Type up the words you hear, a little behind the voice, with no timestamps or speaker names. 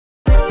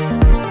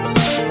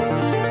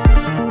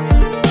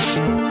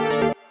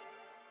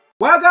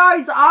Well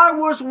guys, I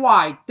was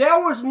right. There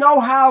was no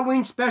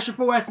Halloween special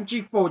for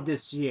SMG4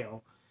 this year.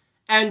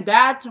 And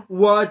that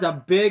was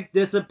a big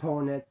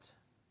disappointment.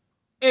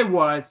 It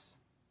was.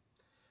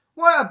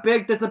 What a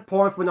big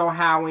disappointment for no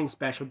Halloween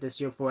special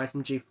this year for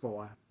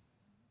SMG4.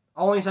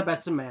 Only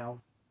Sylvester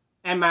Mail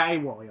and Matt A.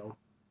 Royal.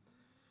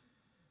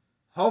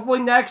 Hopefully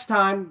next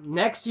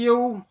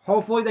year,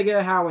 hopefully they get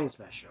a Halloween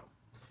special.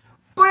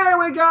 But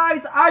anyway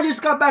guys, I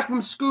just got back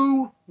from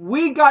school.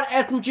 We got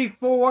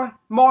SMG4,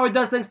 Mario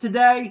Does Things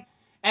today.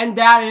 And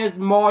that is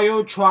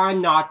Mario Trying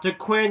Not to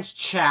Cringe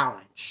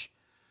Challenge.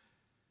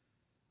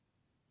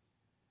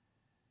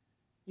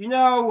 You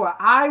know,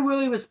 I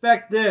really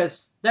respect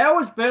this. There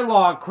always been a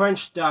lot of cringe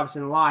stuffs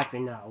in life,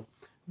 you know.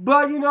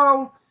 But, you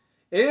know,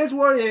 it is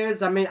what it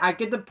is. I mean, I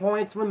get the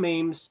points from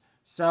memes,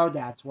 so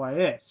that's what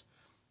it is.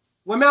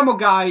 Remember,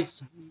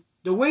 guys,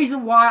 the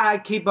reason why I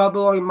keep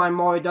uploading my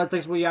Mario Does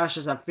Things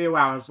reactions a few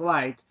hours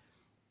late,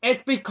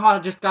 it's because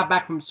I just got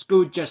back from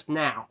school just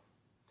now.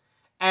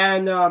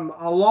 And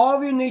a lot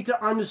of you need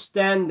to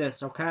understand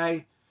this,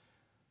 okay?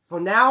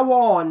 From now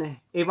on,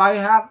 if I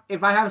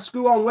have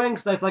school on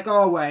Wednesdays like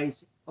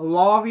always, a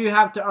lot of you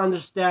have to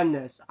understand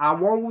this. I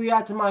won't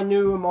react to my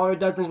new Mario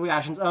Does Things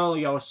reactions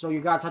earlier, so you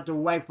guys have to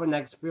wait for the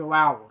next few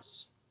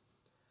hours.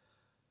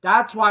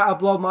 That's why I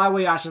upload my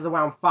reactions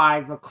around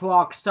 5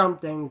 o'clock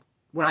something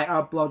when I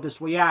upload this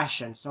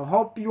reaction. So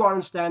hope you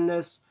understand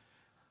this.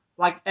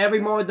 Like every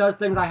Mario Does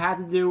Things, I had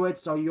to do it,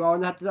 so you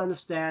all have to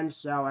understand.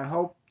 So I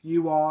hope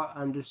you all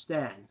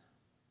understand.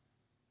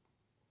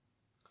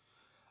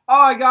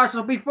 Alright guys,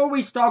 so before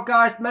we start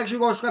guys, make sure you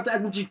go subscribe to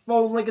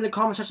SMG4, link in the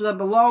comment section down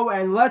below,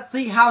 and let's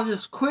see how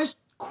this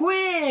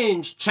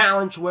cringe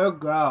challenge will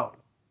go.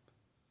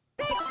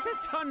 This is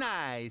so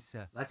nice.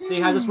 Let's see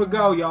how this will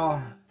go,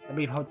 y'all. Let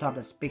me hold up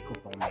the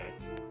speakerphone a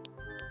minute.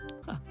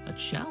 Huh, a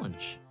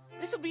challenge.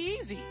 This'll be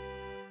easy.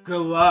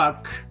 Good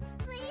luck.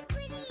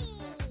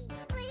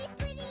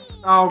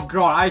 Oh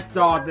god, I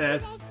saw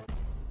this.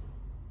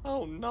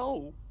 Oh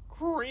no,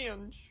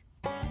 cringe.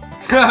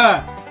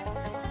 Yeah,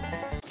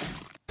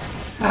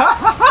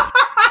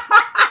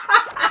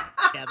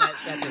 that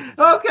doesn't.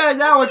 Okay,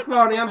 that was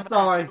funny, I'm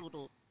sorry.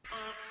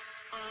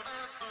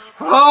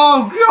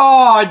 Oh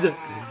god!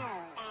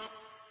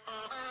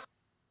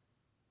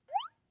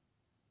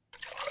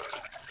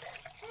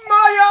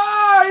 My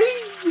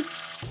eyes!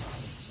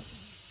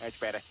 That's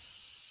better.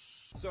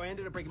 So I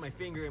ended up breaking my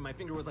finger, and my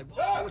finger was like,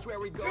 whoa, which way are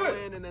we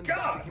going? And then the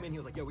doctor came in, he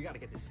was like, yo, we gotta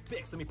get this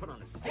fixed. Let me put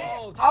on a stick.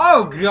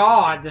 Oh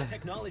god!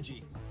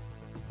 Technology.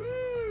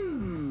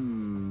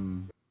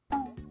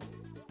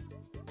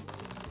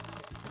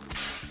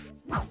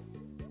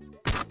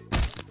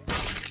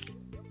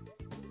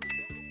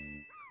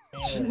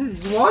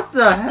 Jeez, what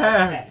the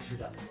heck?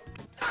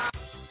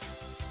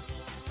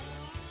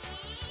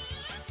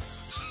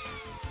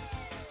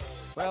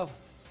 Well,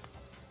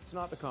 it's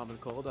not the common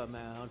cold. I'm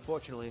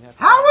unfortunately have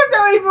to... How was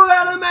there even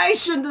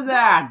animation to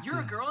that?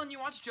 You're a girl and you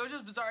watch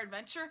JoJo's Bizarre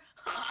Adventure?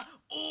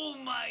 Oh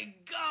my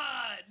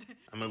god!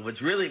 I mean,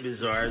 what's really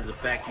bizarre is the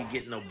fact you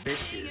get no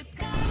bitches.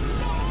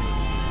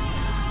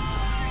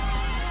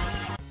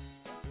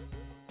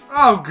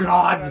 Oh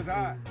god!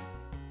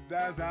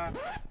 That's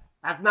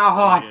not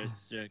hot.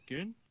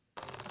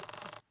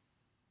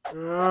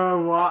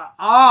 What?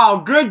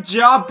 Oh, good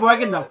job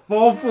breaking the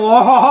full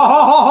floor.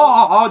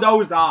 Oh,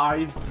 those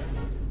eyes.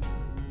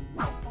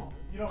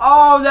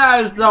 Oh, that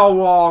is so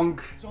wrong.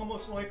 It's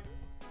almost like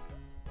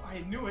I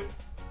knew it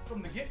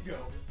from the get-go.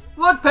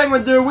 Look,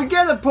 Penguin Dude, we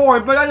get the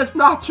point, but then it's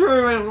not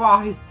true and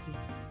right.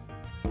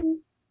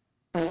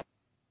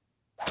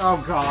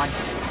 Oh god.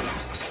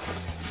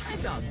 I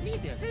don't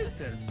need a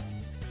filter.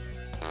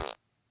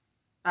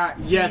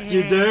 Yes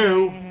you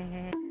do.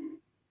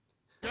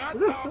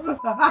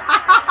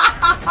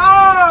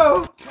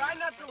 Oh! Try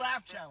not to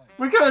laugh challenge.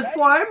 We can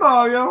explain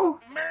Mario.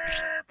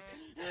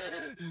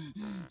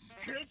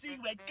 Chrissy,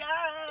 wake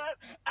up!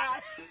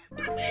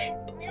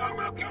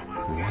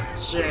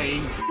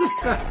 Jeez.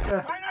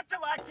 Try not to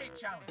lactate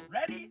challenge.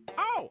 Ready?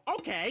 Oh,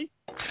 okay.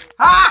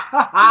 Ha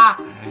ha ha!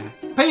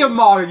 Peter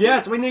Mario,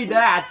 yes, we need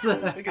that.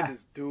 Look at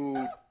this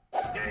dude.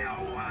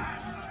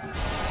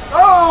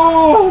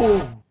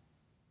 Oh!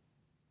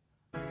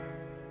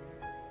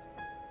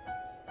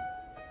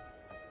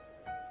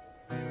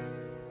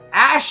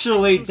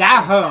 Actually,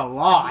 that hurt a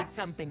lot.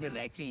 Something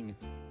relaxing.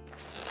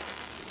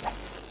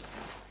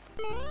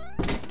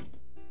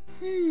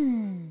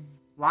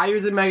 Why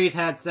using Maggie's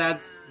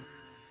headsets?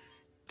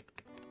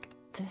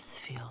 This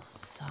feels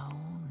so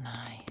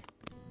nice.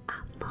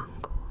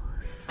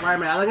 Wait a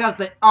minute, I think that's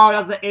the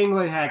that's the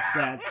England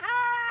headsets.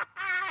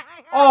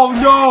 Oh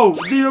no!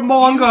 The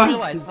Among Do you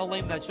realize Us! how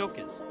lame that joke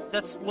is?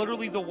 That's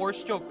literally the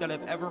worst joke that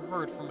I've ever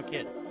heard from a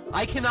kid.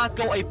 I cannot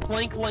go a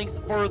plank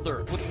length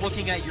further with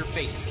looking at your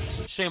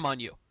face. Shame on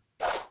you.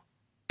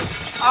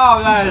 Oh,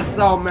 that is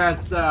so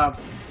messed up.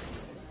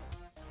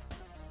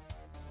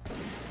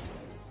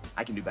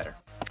 I can do better.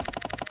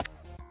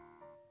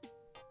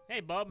 Hey,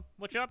 bub,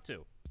 what you up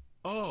to?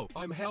 Oh,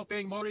 I'm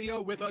helping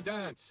Mario with a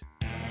dance.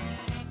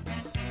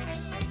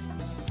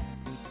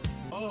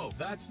 Oh,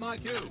 that's my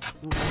cue.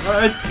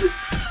 What?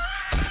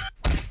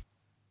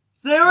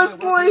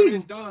 Seriously?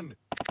 It's done.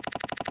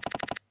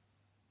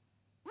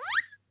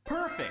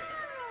 Perfect.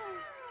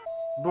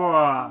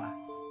 Bruh.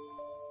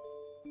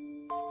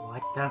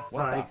 What the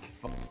fuck?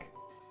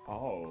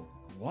 Oh,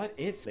 what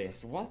is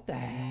this? What the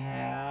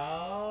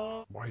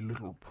hell? My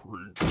little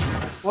prince.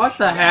 What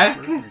the heck?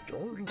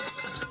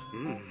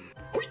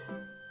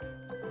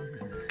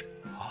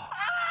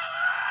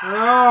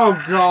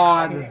 Oh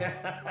god.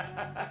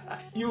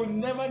 You'll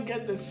never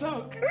get the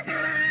shock.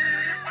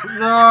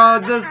 No,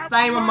 the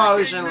same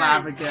emotion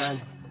laugh again.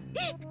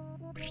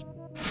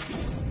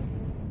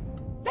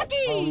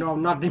 Oh no,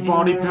 not the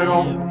body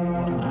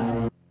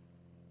pillow.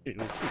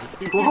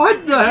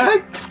 What the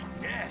heck?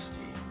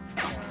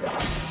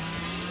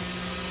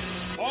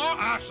 Oh,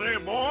 I say,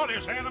 boy,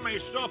 this anime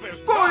stuff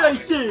is Boy, I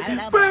see!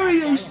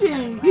 Boy, I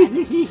see!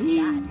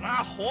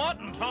 Now, what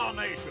in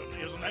tarnation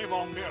is an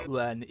Evangelion?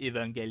 One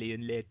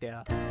Evangelion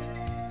later.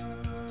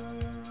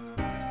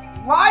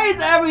 Why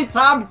is every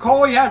time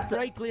Corey has to—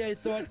 Frankly, I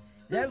thought,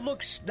 that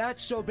looks not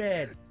so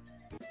bad.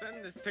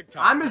 Send this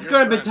TikTok I'm just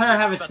gonna pretend I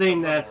haven't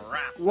seen this.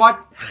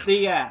 What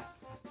the F?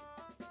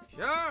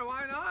 Sure,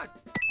 why not?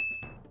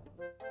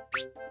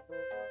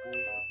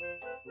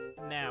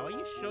 Now, are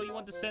you sure you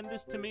want to send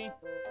this to me?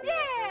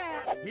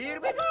 Yeah! Here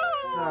we go!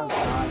 Oh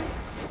god.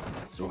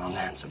 It's the wrong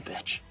answer,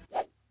 bitch.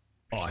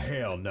 Oh,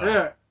 hell no.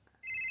 Yeah.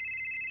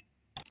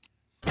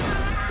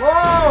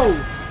 Whoa!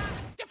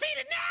 Defeat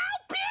it now,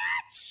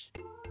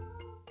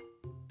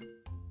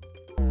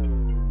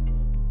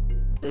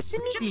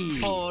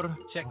 bitch! Or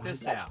check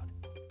this out.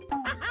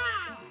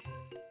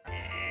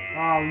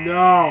 Oh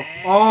no!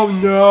 Oh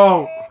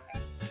no!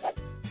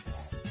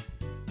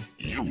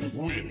 You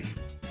win.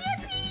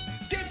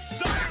 Get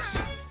sucks!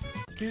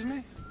 Excuse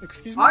me?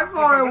 Excuse me? I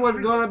thought it was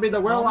gonna be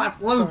the real life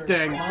loot Sorry,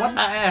 thing. Mommy? What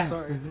the F?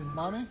 Sorry,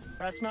 Mommy?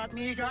 That's not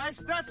me,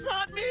 guys. That's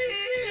not me!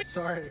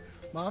 Sorry,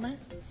 Mommy?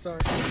 Sorry.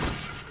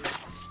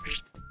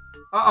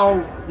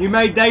 Uh-oh, you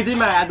made Daisy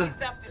mad.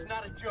 Theft is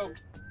not a joke.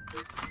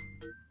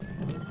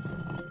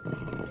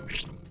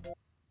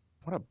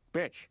 What a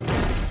bitch.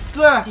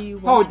 Do you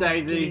Oh, want to be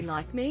Daisy. skinny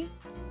like me?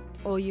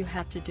 All you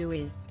have to do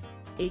is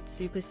eat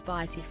super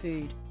spicy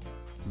food.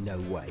 No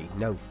way.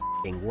 No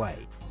f***ing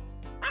way.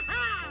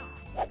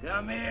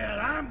 Come here,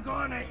 I'm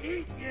gonna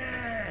eat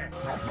you.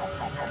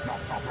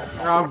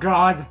 Oh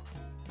god.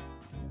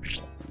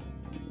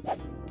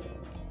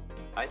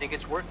 I think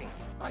it's working.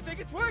 I think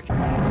it's working.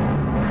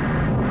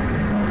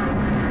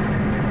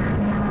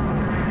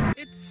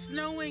 It's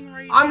snowing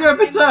right I'm now, gonna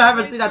pretend I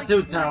haven't and seen that it's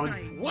two-tone.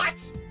 Fortnite.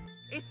 What?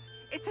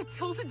 It's a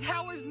Tilted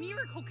Towers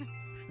miracle, cause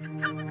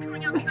Tilted's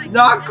coming out tonight.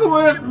 Not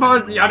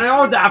Christmas, you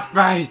know that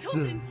face.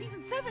 Tilted in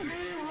season 7.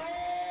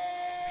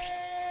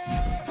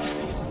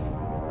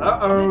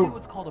 Uh-oh.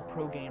 what's called a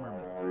pro gamer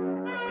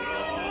move.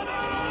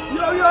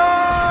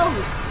 Yo-yo!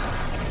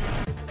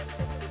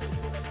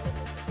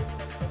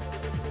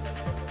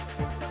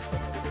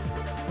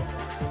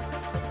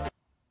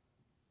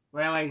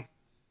 Really?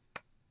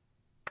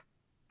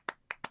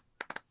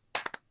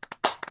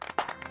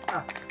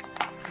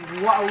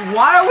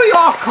 Why are we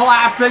all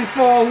clapping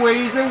for a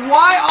reason?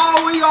 Why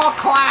are we all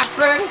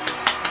clapping?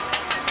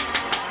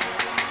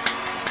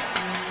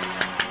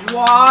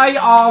 Why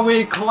are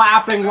we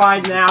clapping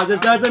right now? This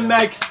doesn't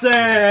make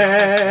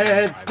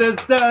sense. This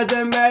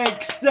doesn't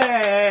make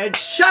sense.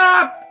 Shut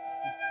up!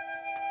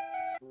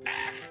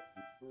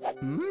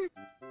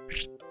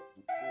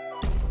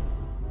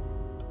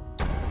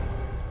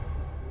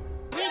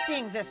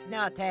 Greetings,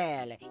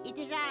 Snowtail. It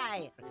is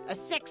I, a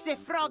sexy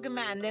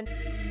frogman, and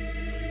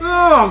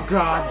Oh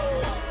god.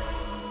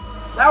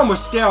 That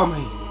almost scared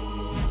me.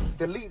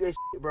 Delete that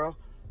shit, bro.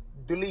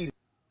 Delete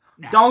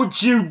it.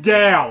 Don't you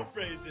dare!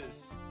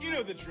 Phrases. You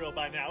know the drill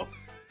by now.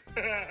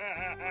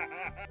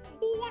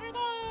 What are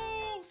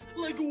those?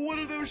 Like, what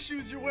are those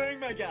shoes you're wearing,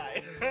 my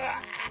guy?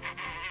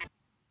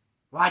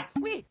 What?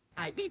 wait,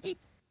 I did it.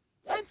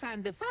 I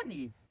found it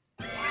funny.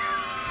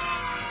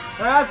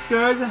 That's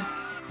good.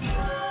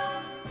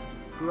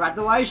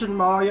 Congratulations,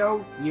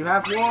 Mario. You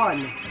have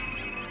won.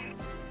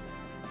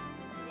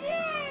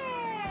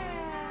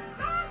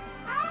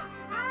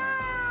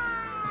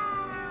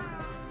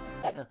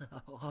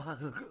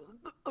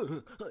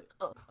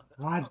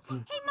 What?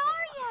 Hey,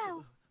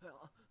 Mario!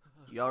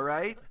 You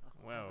alright?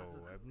 Whoa,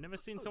 I've never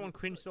seen someone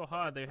cringe so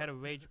hard they had a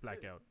rage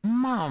blackout.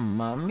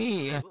 Mamma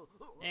mia.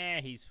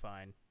 He's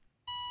fine.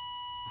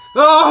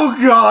 Oh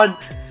god!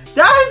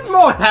 That is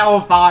more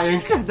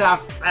terrifying than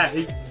that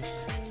face.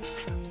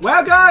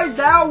 Well guys,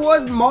 that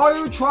was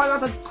Mario trying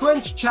out the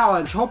Cringe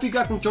challenge. Hope you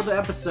guys enjoyed the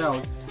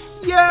episode.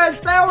 Yes,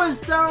 there was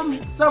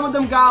some of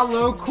them got a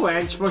little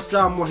cringe for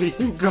some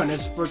reason.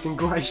 Goodness freaking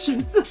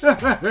gracious.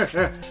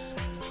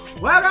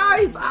 Well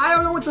guys, I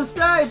don't know what to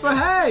say, but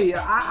hey,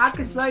 I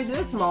can say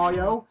this,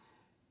 Mario.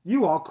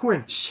 You are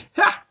cringe.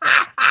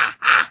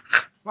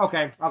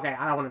 Okay,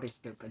 I don't want to be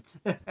stupid.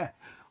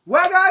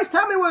 Well guys,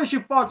 tell me what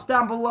your thoughts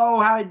down below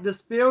how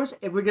this feels.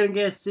 If we're gonna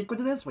get a sequel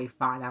to this, we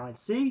find out and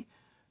see.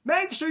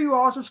 Make sure you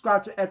all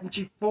subscribe to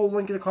SNG, full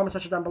link in the comment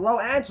section down below,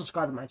 and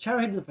subscribe to my channel,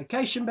 hit the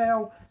notification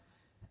bell.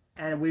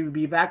 And we will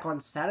be back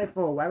on Saturday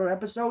for a weather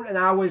episode, and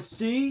I will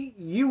see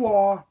you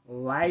all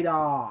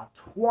later.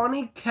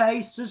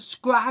 20K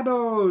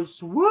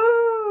subscribers!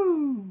 Woo!